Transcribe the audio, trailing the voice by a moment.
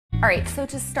All right, so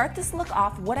to start this look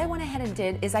off, what I went ahead and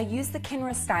did is I used the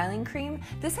Kinra styling cream.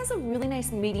 This has a really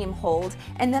nice medium hold,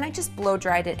 and then I just blow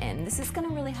dried it in. This is gonna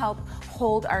really help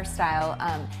hold our style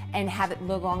and have it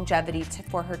the longevity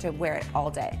for her to wear it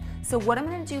all day. So what I'm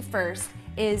gonna do first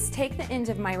is take the end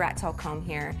of my rat tail comb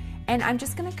here, and I'm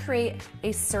just gonna create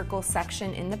a circle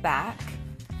section in the back.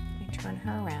 Let me turn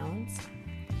her around.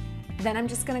 Then I'm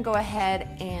just gonna go ahead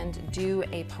and do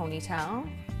a ponytail.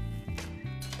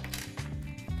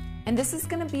 And this is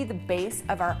gonna be the base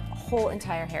of our whole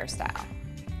entire hairstyle.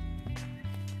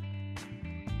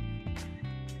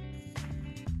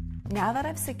 Now that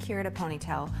I've secured a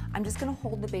ponytail, I'm just gonna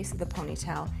hold the base of the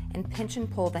ponytail and pinch and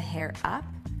pull the hair up.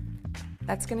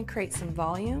 That's gonna create some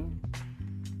volume.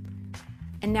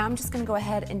 And now I'm just gonna go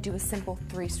ahead and do a simple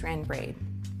 3-strand braid.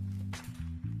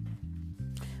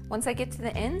 Once I get to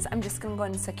the ends, I'm just gonna go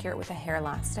ahead and secure it with a hair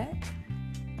elastic.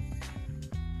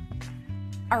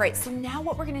 All right, so now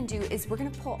what we're gonna do is we're gonna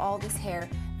pull all this hair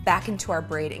back into our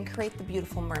braid and create the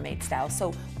beautiful mermaid style.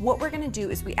 So what we're gonna do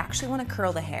is we actually wanna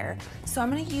curl the hair. So I'm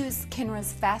gonna use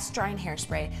Kinra's fast drying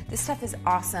hairspray. This stuff is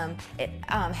awesome. It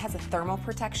has a thermal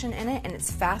protection in it and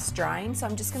it's fast drying. So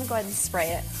I'm just gonna go ahead and spray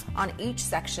it on each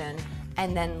section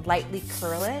and then lightly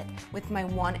curl it with my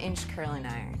 1-inch curling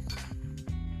iron.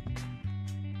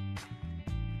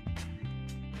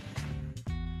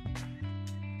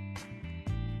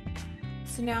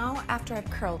 So now, after I've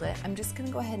curled it, I'm just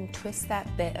gonna go ahead and twist that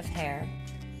bit of hair,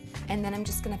 and then I'm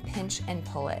just gonna pinch and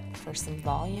pull it for some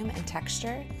volume and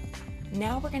texture.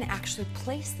 Now we're gonna actually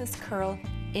place this curl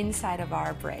inside of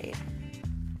our braid.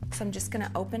 So I'm just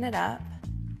gonna open it up,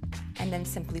 and then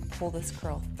simply pull this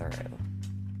curl through.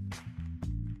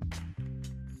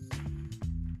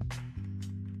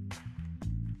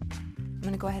 I'm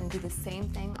gonna go ahead and do the same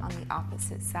thing on the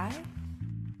opposite side.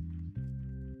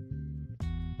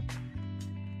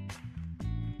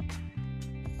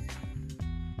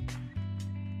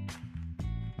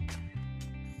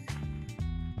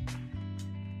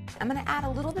 I'm gonna add a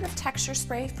little bit of texture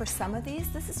spray for some of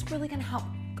these. This is really gonna help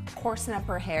coarsen up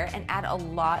her hair and add a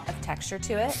lot of texture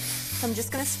to it. So I'm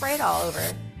just gonna spray it all over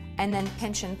and then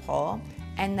pinch and pull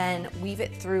and then weave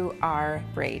it through our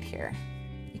braid here.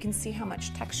 You can see how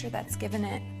much texture that's given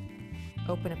it.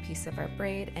 Open a piece of our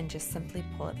braid and just simply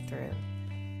pull it through.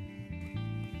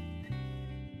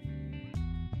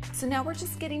 So now we're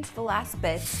just getting to the last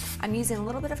bits. I'm using a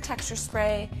little bit of texture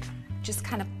spray, just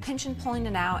kind of pinch and pulling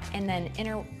it out and then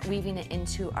interweaving it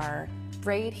into our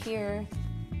braid here.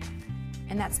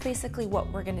 And that's basically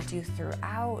what we're gonna do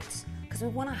throughout, because we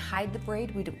wanna hide the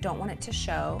braid, we don't want it to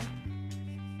show.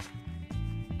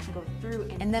 Go through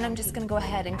and then I'm just gonna go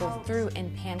ahead and go through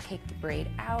and pancake the braid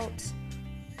out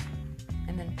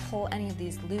and then pull any of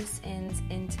these loose ends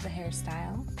into the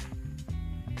hairstyle.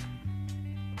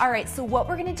 All right, so what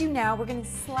we're gonna do now, we're gonna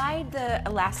slide the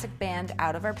elastic band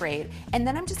out of our braid, and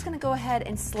then I'm just gonna go ahead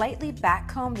and slightly back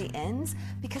comb the ends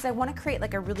because I wanna create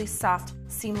like a really soft,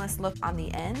 seamless look on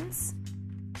the ends.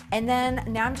 And then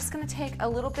now I'm just gonna take a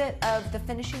little bit of the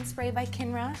finishing spray by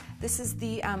Kinra. This is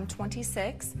the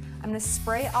 26. I'm gonna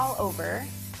spray all over,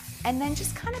 and then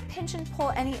just kind of pinch and pull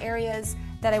any areas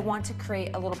that I want to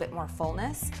create a little bit more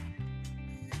fullness.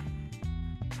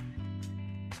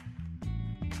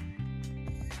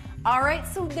 All right,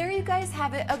 so there you guys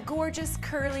have it, a gorgeous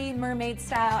curly mermaid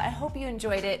style. I hope you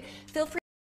enjoyed it. Feel free